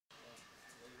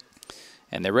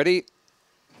And they're ready.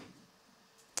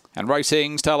 And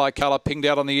racing, Starlight Colour pinged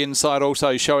out on the inside,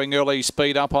 also showing early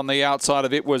speed. Up on the outside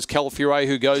of it was Calfure,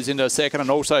 who goes into second, and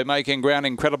also making ground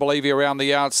Incredible Evie around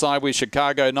the outside with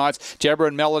Chicago Knights. Jabber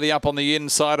and Melody up on the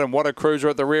inside, and What a Cruiser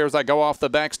at the rear as they go off the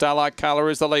back. Starlight Colour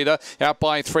is the leader, out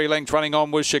by 3 lengths. Running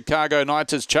on was Chicago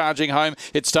Knights, is charging home.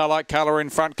 It's Starlight Colour in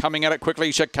front, coming at it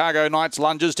quickly. Chicago Knights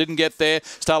lunges, didn't get there.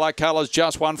 Starlight Colour's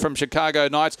just won from Chicago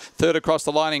Knights. Third across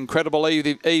the line, Incredible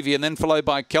Evie, and then followed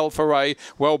by Calfure.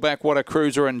 Well back, What a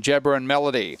Cruiser and Jabber and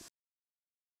Melody.